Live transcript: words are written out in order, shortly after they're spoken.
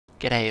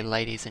G'day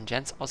ladies and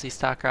gents, Aussie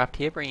StarCraft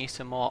here, bringing you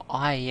some more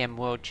IEM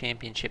World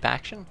Championship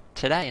action.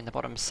 Today in the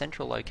bottom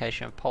central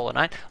location of Polar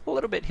 9, a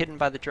little bit hidden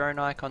by the drone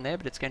icon there,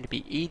 but it's going to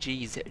be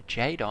EG's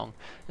Jaedong.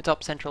 The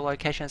top central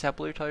location is our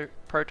Blue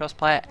Protoss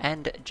player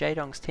and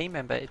Jaedong's team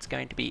member, it's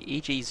going to be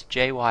EG's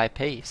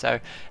JYP.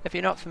 So if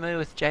you're not familiar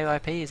with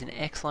JYP, he's an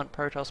excellent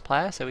Protoss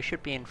player, so we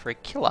should be in for a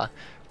killer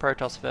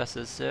Protoss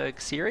versus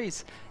Zerg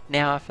series.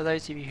 Now, for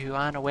those of you who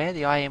aren't aware,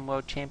 the IEM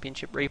World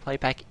Championship replay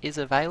pack is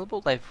available.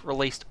 They've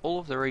released all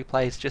of the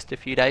replays just a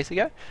few days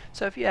ago.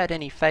 So if you had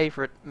any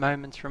favourite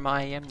moments from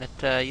IEM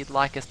that you'd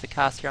like us to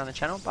cast here on the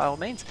channel, by all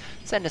means,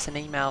 send us an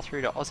email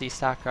through to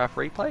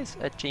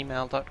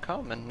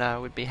aussiestarcraftreplays@gmail.com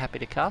and we'd be happy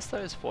to cast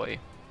those for you.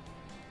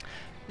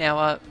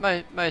 Now,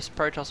 most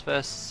Protoss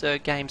vs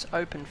Zerg games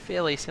open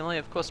fairly similarly.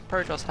 Of course,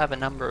 Protoss have a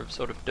number of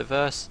sort of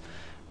diverse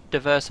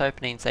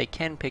openings they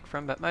can pick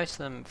from, but most of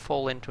them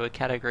fall into a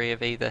category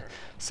of either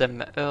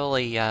some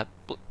early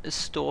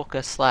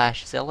Stalker /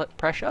 Zealot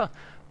pressure,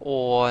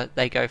 or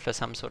they go for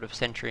some sort of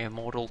Century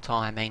Immortal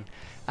timing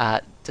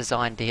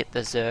designed to hit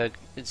the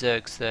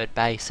Zerg's third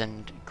base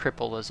and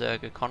cripple the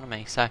Zerg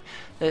economy. So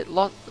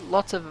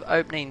lots of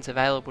openings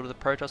available to the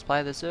Protoss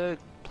player. The Zerg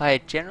player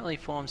generally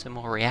forms a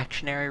more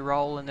reactionary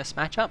role in this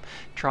matchup,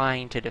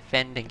 trying to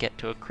defend and get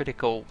to a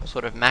critical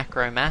sort of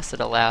macro mass that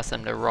allows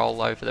them to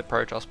roll over the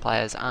Protoss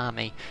player's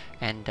army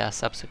and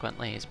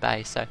subsequently his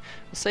base. So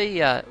we'll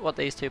see what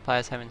these two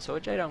players have in store.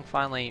 Jaedong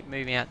finally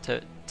moving out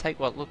to take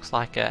what looks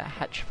like a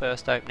hatch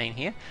first opening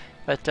here,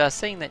 but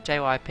seeing that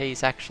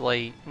JYP's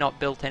actually not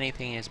built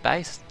anything in his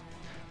base,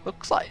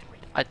 looks like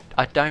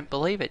I don't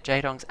believe it.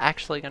 Jaedong's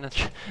actually going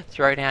to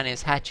throw down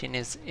his hatch in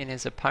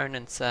his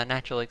opponent's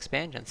natural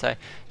expansion. So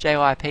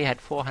JYP had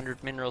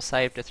 400 minerals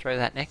saved to throw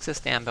that Nexus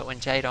down, but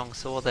when Jaedong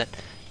saw that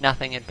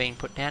nothing had been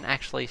put down,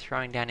 actually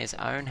throwing down his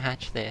own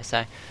hatch there.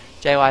 So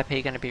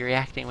JYP going to be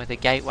reacting with a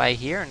gateway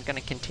here and going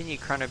to continue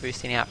chrono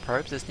boosting out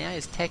probes, as now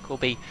his tech will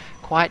be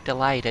quite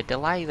delayed. A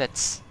delay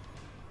that's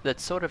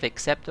sort of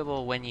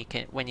acceptable when you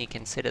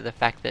consider the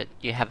fact that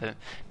you have a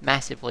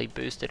massively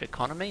boosted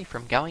economy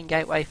from going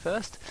gateway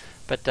first,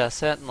 but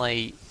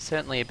certainly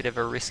a bit of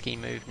a risky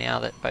move now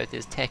that both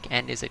his tech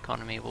and his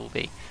economy will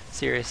be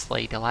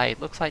seriously delayed.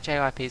 Looks like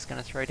JYP is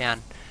going to throw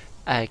down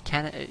a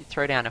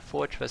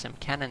forge for some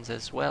cannons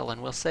as well,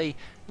 and we'll see.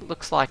 It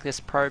looks like this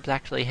probe's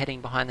actually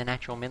heading behind the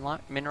natural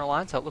mineral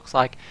line, so it looks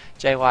like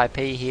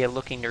JYP here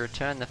looking to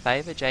return the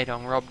favour.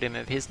 Jaedong robbed him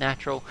of his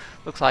natural.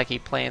 Looks like he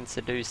plans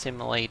to do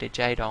similarly to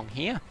Jaedong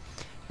here,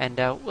 and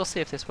we'll see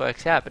if this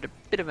works out. But a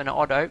bit of an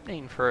odd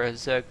opening for a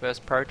Zerg vs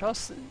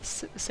Protoss.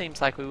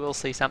 Seems like we will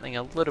see something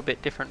a little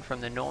bit different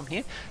from the norm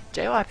here.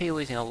 JYP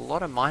losing a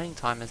lot of mining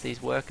time as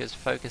these workers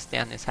focus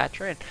down this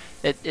hatchery, and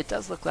it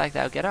does look like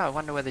they'll get it. I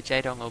wonder whether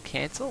Jaedong will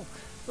cancel.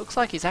 Looks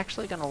like he's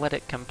actually going to let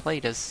it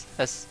complete, as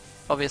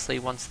obviously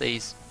wants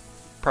these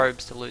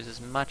probes to lose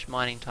as much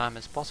mining time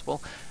as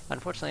possible.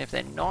 Unfortunately, if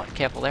they're not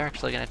careful, they're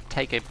actually going to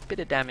take a bit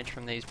of damage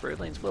from these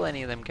broodlings. Will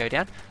any of them go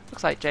down?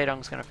 Looks like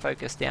Jaedong's going to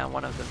focus down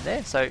one of them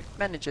there, so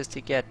manages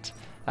to get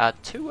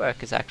 2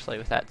 workers actually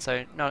with that,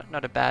 so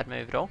not a bad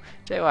move at all.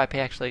 JYP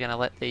actually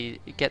going to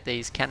get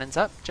these cannons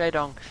up.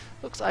 Jaedong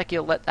looks like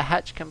he'll let the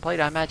hatch complete.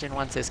 I imagine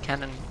once this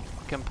cannon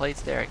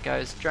completes, there it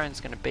goes.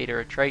 Drone's going to beat a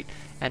retreat,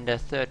 and a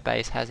third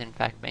base has in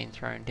fact been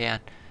thrown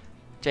down.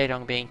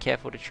 Jaedong being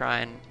careful to try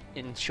and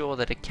ensure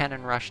that a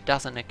cannon rush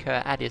doesn't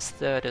occur at his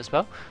third as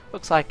well.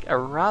 Looks like a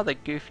rather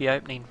goofy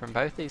opening from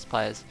both these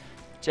players.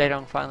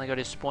 Jaedong finally got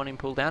his spawning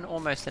pool down,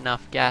 almost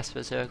enough gas for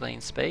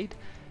Zergling speed,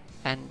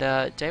 and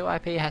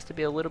JYP has to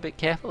be a little bit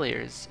careful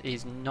here.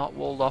 He's not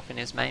walled off in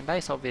his main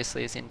base.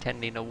 Obviously is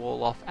intending to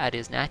wall off at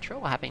his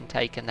natural, having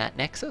taken that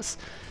Nexus,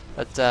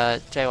 but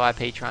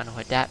JYP trying to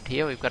adapt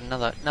here. We've got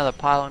another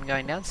pylon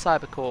going down.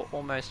 Cybercore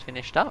almost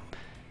finished up,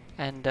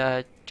 and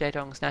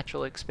Jaedong's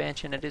natural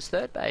expansion at his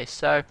third base.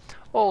 So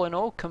all in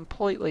all,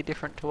 completely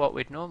different to what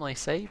we'd normally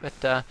see,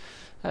 but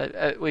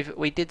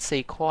we did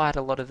see quite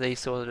a lot of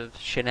these sort of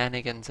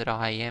shenanigans at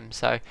IEM.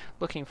 So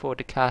looking forward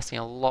to casting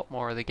a lot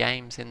more of the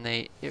games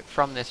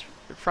from this.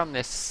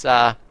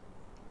 Oh,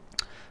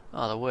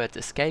 the word's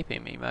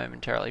escaping me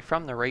momentarily.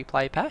 From the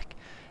replay pack,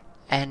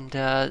 and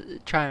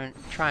try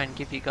and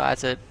give you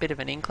guys a bit of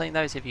an inkling.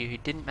 Those of you who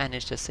didn't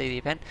manage to see the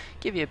event,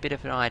 give you a bit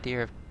of an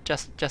idea of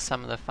just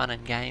some of the fun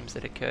and games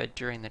that occurred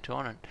during the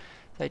tournament.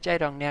 So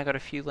Jaedong now got a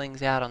few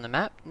lings out on the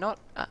map.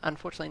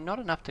 Unfortunately not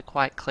enough to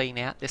quite clean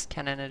out this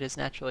cannon at his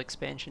natural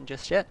expansion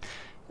just yet.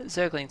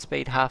 Zergling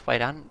speed halfway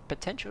done.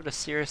 Potential to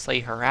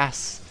seriously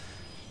harass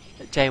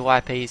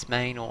JYP's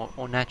main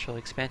or natural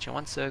expansion.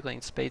 Once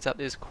Zergling speeds up,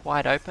 this is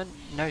quite open.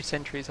 No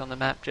sentries on the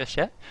map just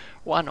yet.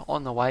 One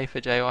on the way for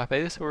JYP.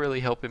 This will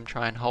really help him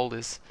try and hold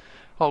his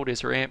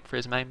ramp for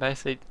his main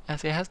base,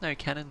 as he has no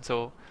cannons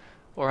or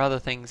other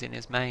things in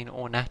his main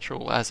or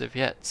natural as of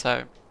yet.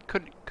 So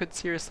could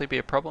seriously be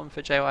a problem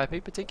for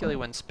JYP, particularly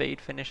when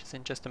speed finishes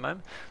in just a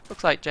moment.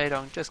 Looks like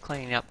Jaedong just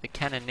cleaning up the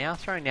cannon now,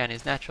 throwing down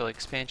his natural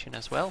expansion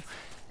as well,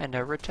 and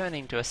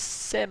returning to a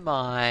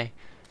semi-normal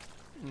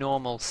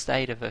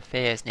state of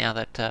affairs now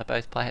that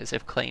both players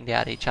have cleaned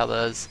out each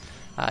other's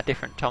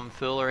different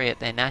tomfoolery at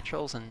their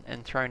naturals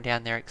and thrown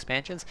down their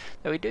expansions.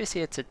 Though we do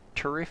see it's a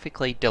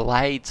terrifically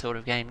delayed sort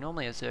of game.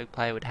 Normally a Zerg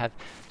player would have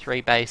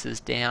 3 bases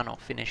down or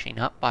finishing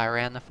up by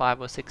around the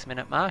 5 or 6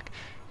 minute mark,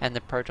 and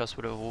the Protoss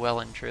would have well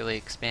and truly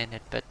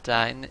expanded. But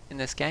in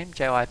this game,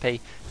 JYP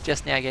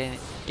just now getting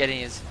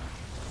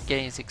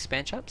his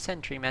expansion up.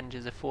 Sentry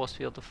manages a force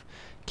field to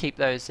keep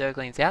those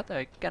Zerglings out.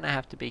 They're going to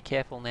have to be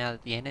careful now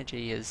that the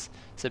energy is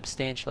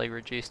substantially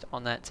reduced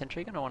on that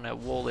Sentry. Going to want to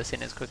wall this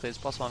in as quickly as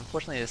possible.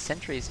 Unfortunately, the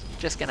Sentry is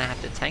just going to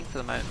have to tank for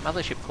the moment.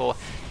 Mothership Core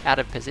out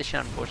of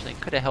position, unfortunately.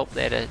 Could have helped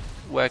there to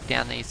work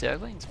down these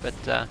Zerglings, but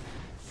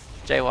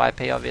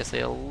JYP obviously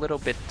a little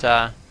bit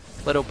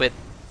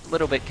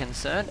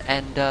concerned,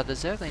 and the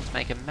Zerglings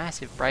make a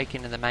massive break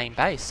into the main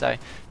base. So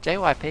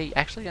JYP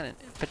actually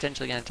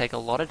potentially going to take a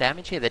lot of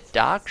damage here. The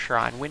Dark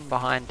Shrine, win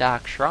behind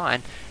Dark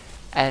Shrine,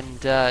 and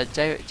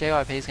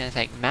JYP is going to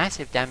take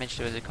massive damage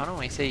to his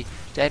economy. We see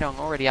Jaedong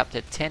already up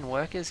to 10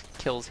 workers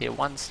kills here.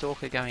 One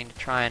Stalker going to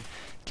try and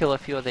kill a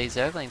few of these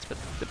Zerglings, but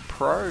the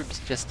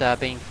probes just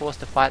being forced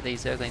to fight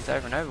these Zerglings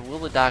over and over. Will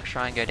the Dark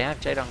Shrine go down?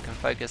 If Jaedong can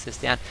focus this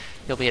down,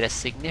 he'll be at a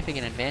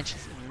significant advantage.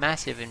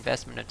 Massive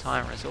investment of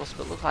time and resource,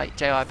 but look like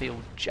JYP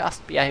will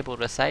just be able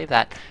to save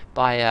that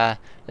by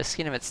the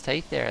skin of its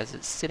teeth there, as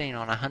it's sitting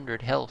on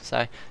 100 health.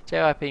 So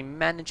JYP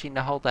managing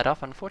to hold that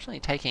off,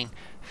 unfortunately taking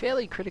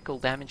fairly critical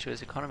damage to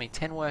his economy.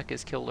 10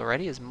 workers killed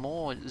already as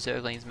more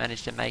Zerglings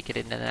managed to make it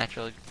into the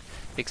natural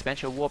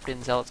expansion. Warped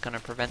in Zealot's going to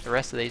prevent the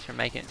rest of these from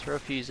making it through. A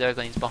few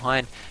Zerglings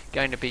behind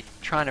going to be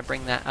trying to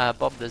bring that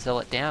Bob the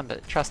Zealot down,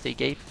 but trusty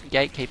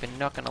Gatekeeper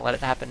not going to let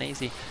it happen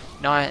easy.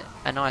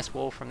 A nice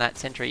wall from that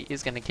Sentry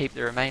is going to keep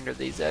the remainder of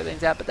these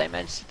Zerglings out, but they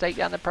managed to take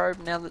down the probe.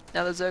 Now the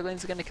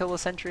Zerglings are going to kill the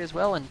Sentry as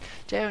well, and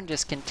Jaedong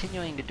just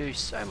continuing to do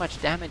so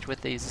much damage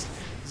with these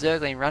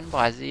Zergling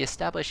run-bys. He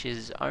established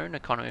his own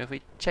economy. If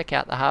we check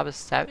out the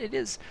Harvest tab, it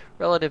is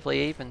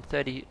relatively even,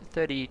 30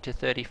 to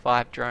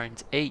 35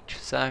 drones each,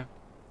 so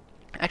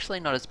actually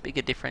not as big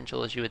a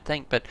differential as you would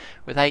think, but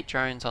with 8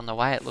 drones on the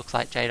way, it looks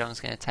like Jaedong's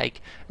going to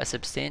take a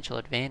substantial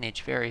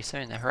advantage very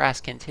soon. The harass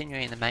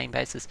continuing in the main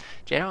bases.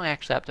 Jaedong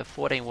actually up to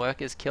 14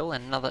 workers kill,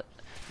 and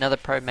another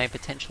probe may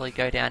potentially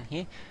go down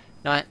here.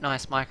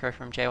 Nice micro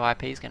from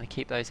JYP is going to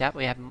keep those out.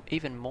 We have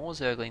even more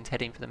Zerglings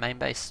heading for the main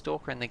base.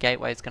 Stalker in the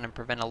gateway is going to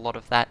prevent a lot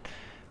of that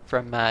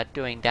from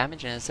doing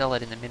damage, and a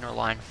Zealot in the mineral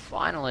line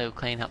finally will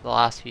clean up the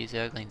last few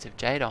Zerglings of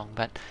Jaedong,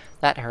 but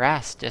that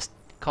harass just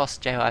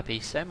cost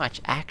JYP so much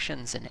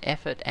actions and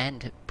effort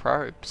and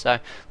probe. So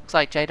looks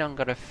like Jaedong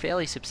got a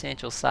fairly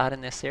substantial start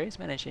in this series,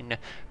 managing to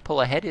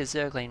pull ahead. His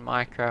Zergling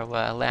micro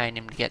allowing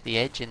him to get the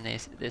edge in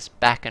this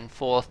back and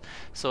forth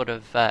sort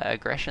of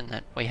aggression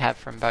that we have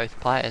from both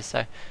players.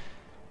 So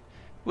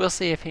we'll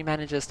see if he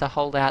manages to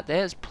hold out.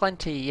 There's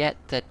plenty yet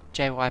that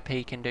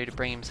JYP can do to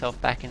bring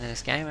himself back into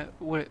this game.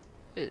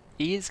 It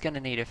is going to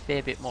need a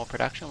fair bit more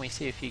production. We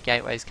see a few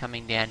gateways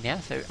coming down now,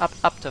 so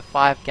up to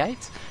 5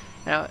 gates.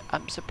 Now,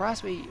 I'm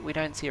surprised we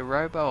don't see a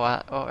robo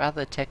or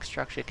other tech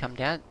structure come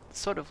down. It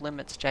sort of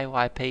limits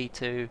JYP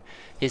to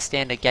his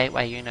standard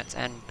gateway units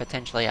and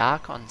potentially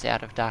Archons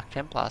out of Dark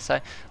Templar. So,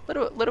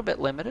 little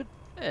bit limited.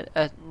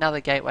 Another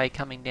gateway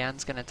coming down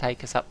is going to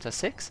take us up to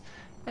 6.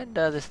 And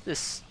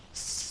this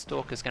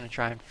Stalker's going to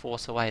try and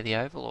force away the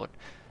Overlord.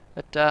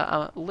 But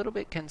I'm a little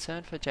bit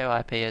concerned for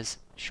JYP, as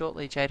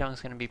shortly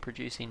Jaedong's going to be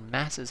producing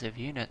masses of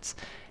units.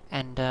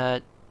 And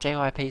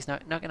JYP's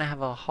not going to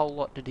have a whole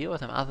lot to deal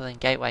with them other than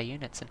gateway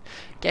units. And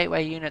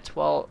gateway units,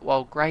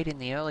 while great in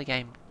the early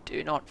game,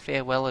 do not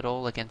fare well at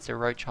all against a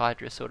Roach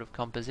Hydra sort of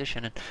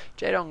composition. And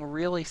Jaedong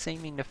really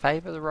seeming to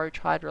favour the Roach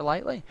Hydra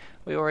lately.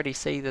 We already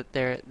see that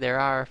there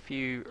are a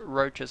few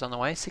Roaches on the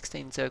way,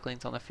 16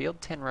 Zerglings on the field,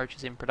 10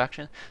 Roaches in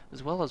production,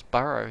 as well as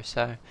Burrow.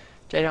 So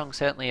Jaedong's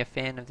certainly a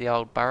fan of the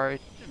old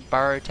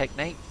burrow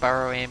technique,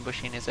 burrow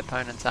ambushing his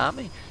opponent's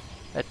army.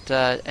 And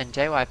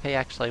JYP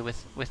actually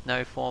with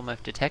no form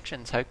of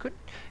detection, so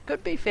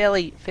could be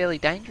fairly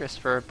dangerous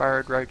for a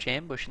burrowed roach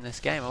ambush in this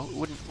game. I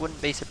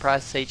wouldn't be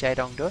surprised to see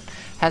Jaedong do it.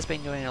 Has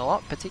been doing it a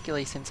lot,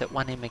 particularly since it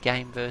won him a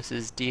game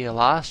versus Deer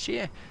last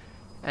year.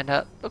 And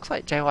looks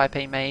like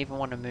JYP may even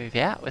want to move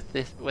out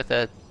with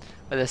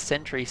a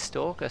Sentry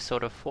Stalker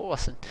sort of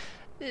force. And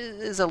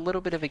there's a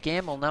little bit of a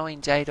gamble, knowing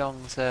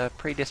Jaedong's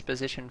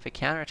predisposition for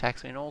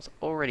counterattacks. We can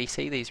already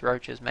see these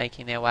roaches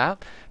making their way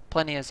up.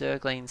 Plenty of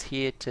Zerglings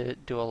here to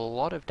do a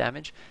lot of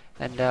damage,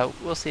 and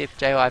we'll see if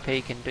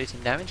JYP can do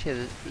some damage here.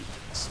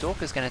 The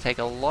Stalker's going to take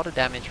a lot of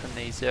damage from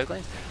these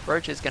Zerglings.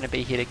 Roach is going to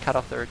be here to cut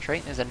off the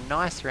retreat. There's a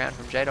nice round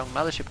from Jaedong.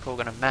 Mothership Core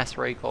going to mass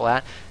recall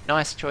out.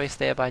 Nice choice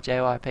there by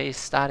JYP,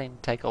 starting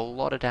to take a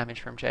lot of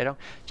damage from Jaedong.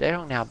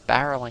 Jaedong now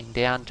barreling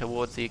down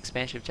towards the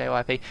expansion of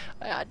JYP.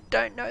 I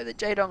don't know that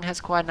Jaedong has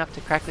quite enough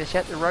to crack this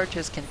yet. The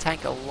Roaches can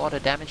tank a lot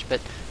of damage,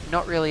 but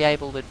not really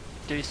able to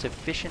do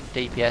sufficient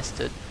DPS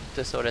to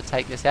sort of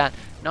take this out.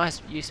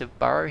 Nice use of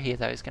Burrow here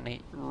though is going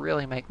to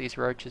really make these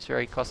Roaches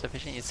very cost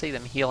efficient. You see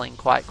them healing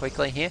quite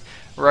quickly here.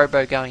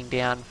 Robo going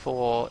down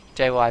for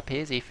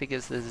JYP as he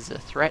figures this is a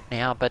threat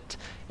now, but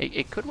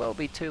it could well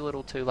be too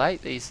little too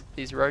late. These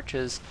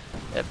Roaches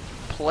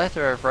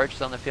plethora of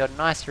roaches on the field.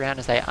 Nice round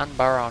as they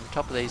unburrow on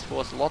top of these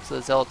forts. Lots of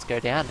the zealots go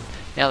down.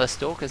 Now the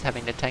Stalker's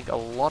having to tank a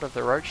lot of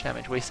the roach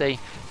damage. We see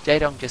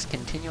Jae-Dong just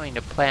continuing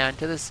to plow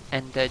into this,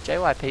 and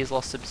JYP's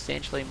lost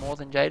substantially more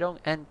than Jae-Dong,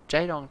 and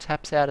Jae-Dong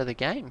taps out of the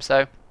game.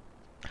 So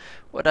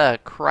what a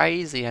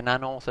crazy and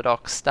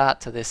unorthodox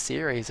start to this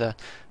series.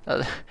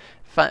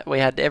 We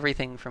had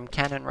everything from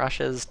cannon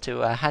rushes to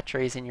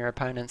hatcheries in your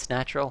opponent's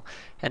natural,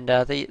 and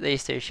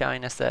these two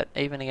showing us that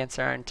even against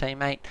their own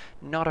teammate,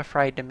 not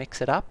afraid to mix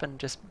it up and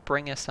just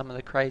bring us some of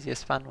the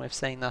craziest fun we've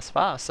seen thus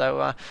far.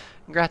 So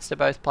congrats to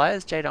both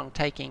players. Jae-Dong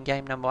taking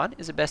game number 1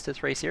 is a best of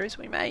 3 series.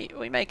 We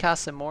may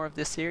cast some more of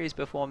this series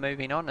before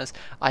moving on, as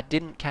I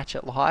didn't catch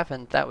it live,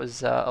 and that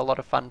was a lot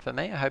of fun for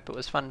me. I hope it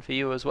was fun for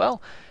you as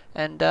well.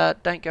 And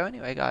don't go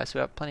anywhere, guys.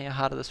 We've got plenty of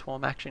Heart of the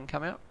Swarm action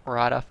coming up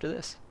right after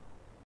this.